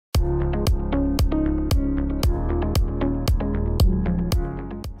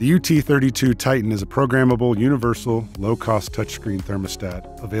The UT32 Titan is a programmable, universal, low-cost touchscreen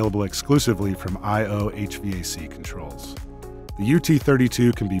thermostat available exclusively from HVAC Controls. The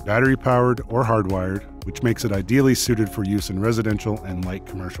UT32 can be battery-powered or hardwired, which makes it ideally suited for use in residential and light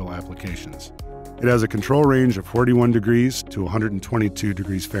commercial applications. It has a control range of 41 degrees to 122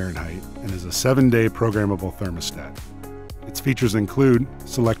 degrees Fahrenheit and is a 7-day programmable thermostat. Its features include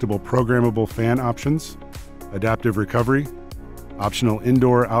selectable programmable fan options, adaptive recovery, optional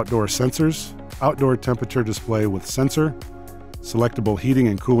indoor-outdoor sensors, outdoor temperature display with sensor, selectable heating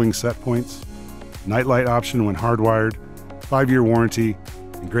and cooling set points, nightlight option when hardwired, 5-year warranty,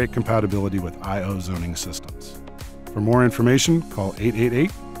 and great compatibility with I/O zoning systems. For more information, call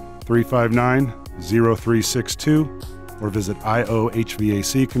 888-359-0362 or visit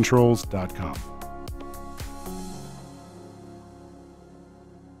iohvaccontrols.com.